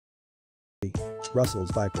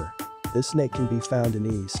Russell's viper. This snake can be found in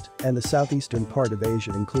east and the southeastern part of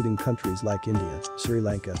Asia, including countries like India, Sri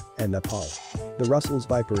Lanka, and Nepal. The Russell's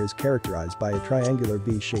viper is characterized by a triangular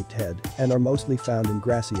V-shaped head and are mostly found in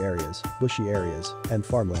grassy areas, bushy areas, and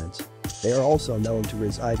farmlands. They are also known to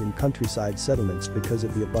reside in countryside settlements because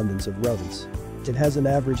of the abundance of rodents. It has an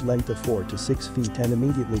average length of 4 to 6 feet and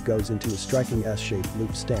immediately goes into a striking S-shaped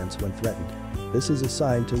loop stance when threatened. This is a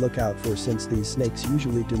sign to look out for, since these snakes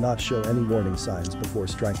usually do not show any warning signs before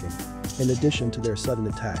striking. In addition to their sudden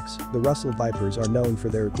attacks, the Russell vipers are known for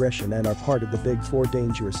their aggression and are part of the big 4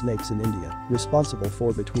 dangerous snakes in India, responsible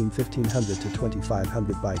for between 1,500 to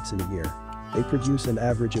 2,500 bites in a year. They produce an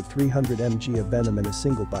average of 300 mg of venom in a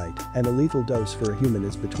single bite, and a lethal dose for a human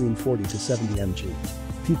is between 40 to 70 mg.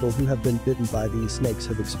 People who have been bitten by these snakes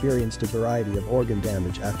have experienced a variety of organ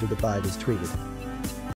damage after the bite is treated.